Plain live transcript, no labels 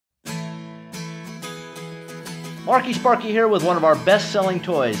Marky Sparky here with one of our best-selling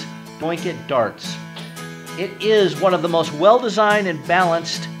toys, Doink-It Darts. It is one of the most well-designed and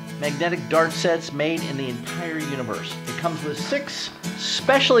balanced magnetic dart sets made in the entire universe. It comes with 6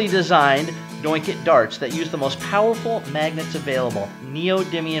 specially designed Doink-It Darts that use the most powerful magnets available,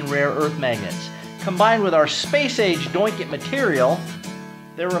 neodymium rare earth magnets. Combined with our space-age Doink-It material,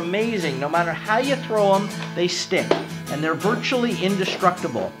 they're amazing. No matter how you throw them, they stick, and they're virtually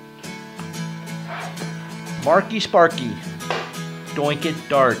indestructible. Marky Sparky, Doink-It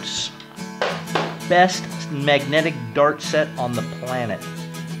Darts. Best magnetic dart set on the planet.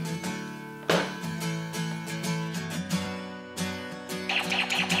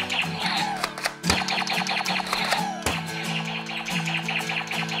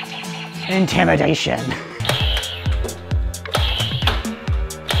 Intimidation.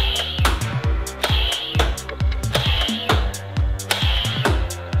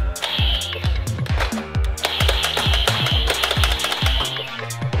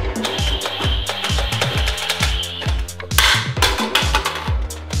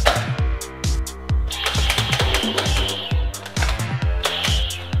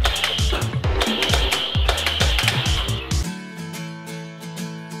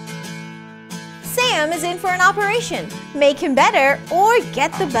 Sam is in for an operation. Make him better or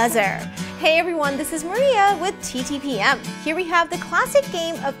get the buzzer. Hey everyone, this is Maria with TTPM. Here we have the classic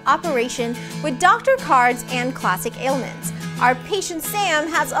game of Operation with doctor cards and classic ailments. Our patient Sam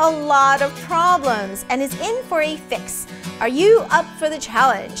has a lot of problems and is in for a fix. Are you up for the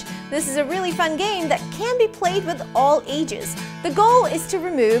challenge? This is a really fun game that can be played with all ages. The goal is to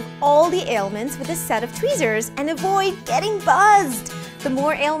remove all the ailments with a set of tweezers and avoid getting buzzed. The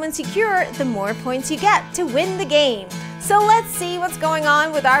more ailments you cure, the more points you get to win the game. So let's see what's going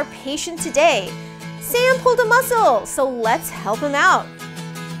on with our patient today. Sam pulled a muscle, so let's help him out.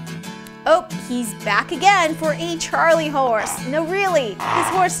 Oh, he's back again for a Charlie horse. No, really, his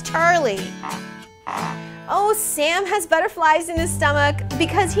horse Charlie. Oh, Sam has butterflies in his stomach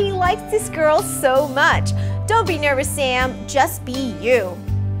because he likes this girl so much. Don't be nervous, Sam, just be you.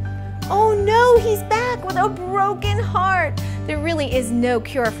 Oh no, he's back with a broken heart. There really is no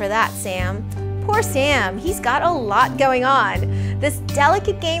cure for that, Sam. Poor Sam, he's got a lot going on. This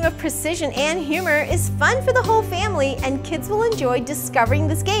delicate game of precision and humor is fun for the whole family, and kids will enjoy discovering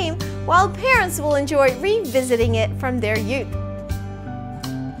this game while parents will enjoy revisiting it from their youth.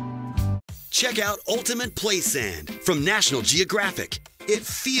 Check out Ultimate Play Sand from National Geographic. It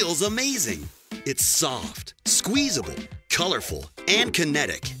feels amazing. It's soft, squeezable, colorful, and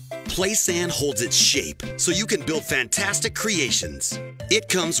kinetic. Play Sand holds its shape so you can build fantastic creations. It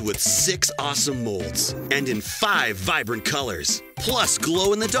comes with 6 awesome molds and in 5 vibrant colors, plus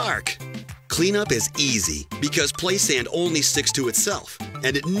glow in the dark. Cleanup is easy because Play Sand only sticks to itself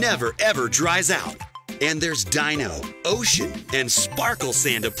and it never ever dries out. And there's Dino, Ocean, and Sparkle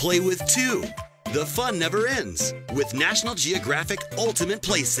Sand to play with too. The fun never ends with National Geographic Ultimate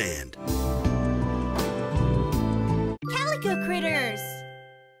Play Sand. Calico Critters!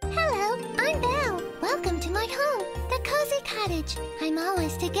 Hello, I'm Belle. Welcome to my home, the Cozy Cottage. I'm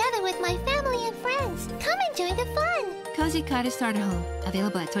always together with my family and friends. Come enjoy the fun! Cozy Cottage Starter Home.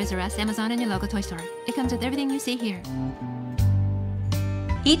 Available at Toys R Us, Amazon, and your local toy store. It comes with everything you see here.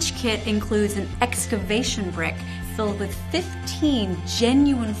 Each kit includes an excavation brick filled with 15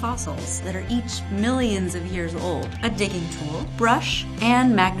 genuine fossils that are each millions of years old, a digging tool, brush,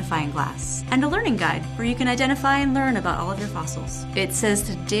 and magnifying glass, and a learning guide where you can identify and learn about all of your fossils. It says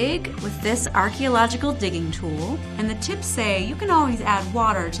to dig with this archaeological digging tool, and the tips say you can always add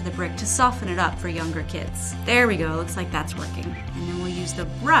water to the brick to soften it up for younger kids. There we go, looks like that's working. And then we'll use the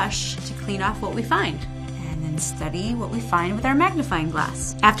brush to clean off what we find. And study what we find with our magnifying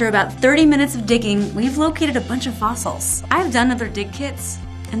glass. After about 30 minutes of digging, we've located a bunch of fossils. I've done other dig kits,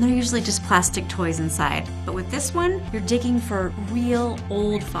 and they're usually just plastic toys inside. But with this one, you're digging for real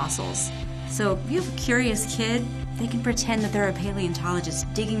old fossils. So if you have a curious kid, they can pretend that they're a paleontologist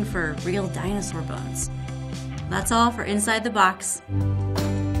digging for real dinosaur bones. That's all for Inside the Box.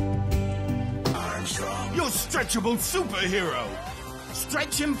 Your stretchable superhero!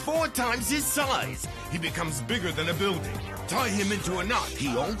 Stretch him 4 times his size. He becomes bigger than a building. Tie him into a knot.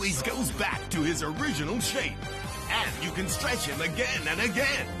 He always goes back to his original shape. And you can stretch him again and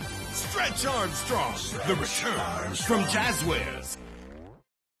again. Stretch Armstrong, the return from Jazzwares.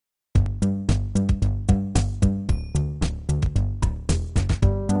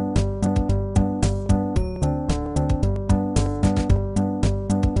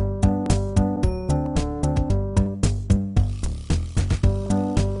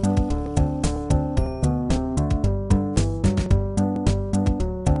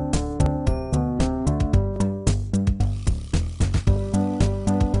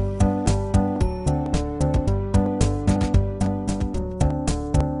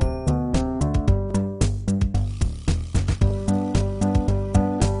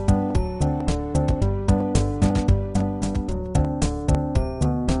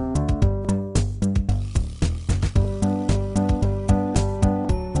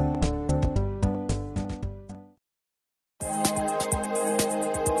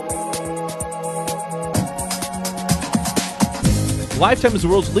 Lifetime is the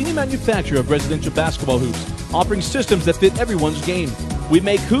world's leading manufacturer of residential basketball hoops, offering systems that fit everyone's game. We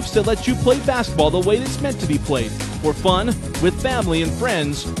make hoops that let you play basketball the way it's meant to be played, for fun, with family and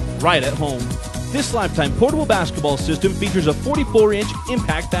friends, right at home. This Lifetime portable basketball system features a 44-inch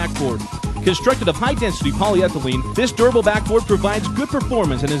impact backboard. Constructed of high-density polyethylene, this durable backboard provides good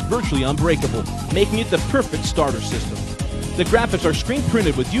performance and is virtually unbreakable, making it the perfect starter system. The graphics are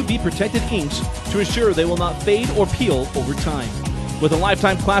screen-printed with UV-protected inks to ensure they will not fade or peel over time. With a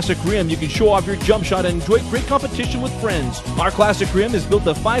Lifetime Classic Rim, you can show off your jump shot and enjoy great competition with friends. Our Classic Rim is built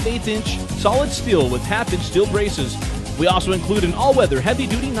of 5/8-inch solid steel with half-inch steel braces. We also include an all-weather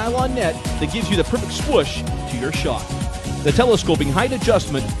heavy-duty nylon net that gives you the perfect swoosh to your shot. The telescoping height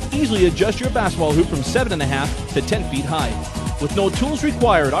adjustment easily adjusts your basketball hoop from 7.5 to 10 feet high. With no tools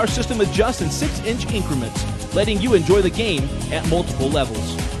required, our system adjusts in 6-inch increments, letting you enjoy the game at multiple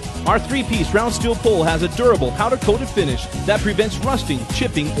levels. Our 3-piece round steel pole has a durable powder-coated finish that prevents rusting,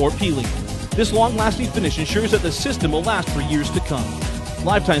 chipping, or peeling. This long-lasting finish ensures that the system will last for years to come.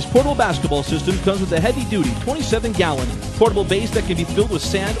 Lifetime's portable basketball system comes with a heavy-duty 27-gallon portable base that can be filled with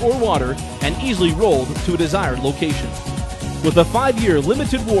sand or water and easily rolled to a desired location. With a 5-year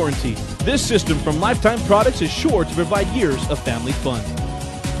limited warranty, this system from Lifetime Products is sure to provide years of family fun.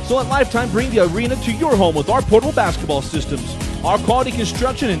 So let Lifetime bring the arena to your home with our portable basketball systems. Our quality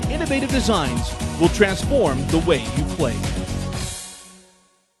construction and innovative designs will transform the way you play.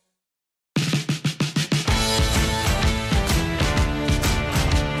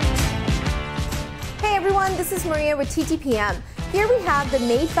 Hey everyone, this is Maria with TTPM. Here we have the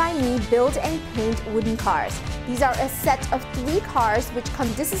Made by Me Build and Paint wooden cars. These are a set of 3 cars which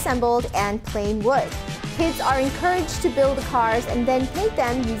come disassembled and plain wood. Kids are encouraged to build the cars and then paint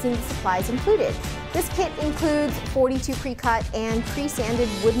them using the supplies included. This kit includes 42 pre-cut and pre-sanded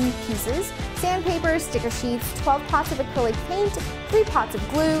wooden pieces, sandpaper, sticker sheets, 12 pots of acrylic paint, 3 pots of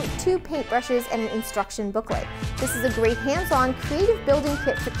glue, 2 paintbrushes, and an instruction booklet. This is a great hands-on creative building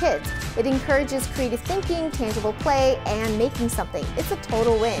kit for kids. It encourages creative thinking, tangible play, and making something. It's a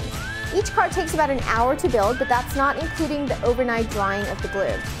total win. Each car takes about an hour to build, but that's not including the overnight drying of the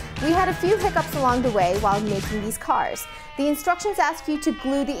glue. We had a few hiccups along the way while making these cars. The instructions ask you to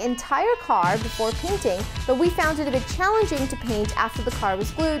glue the entire car before painting, but we found it a bit challenging to paint after the car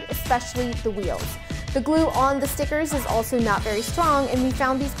was glued, especially the wheels. The glue on the stickers is also not very strong, and we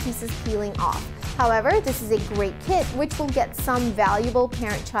found these pieces peeling off. However, this is a great kit which will get some valuable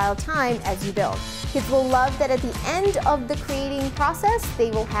parent-child time as you build. Kids will love that at the end of the creating process, they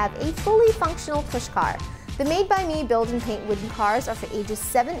will have a fully functional push car. The Made by Me Build and Paint wooden cars are for ages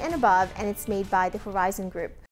 7 and above, and it's made by the Horizon Group.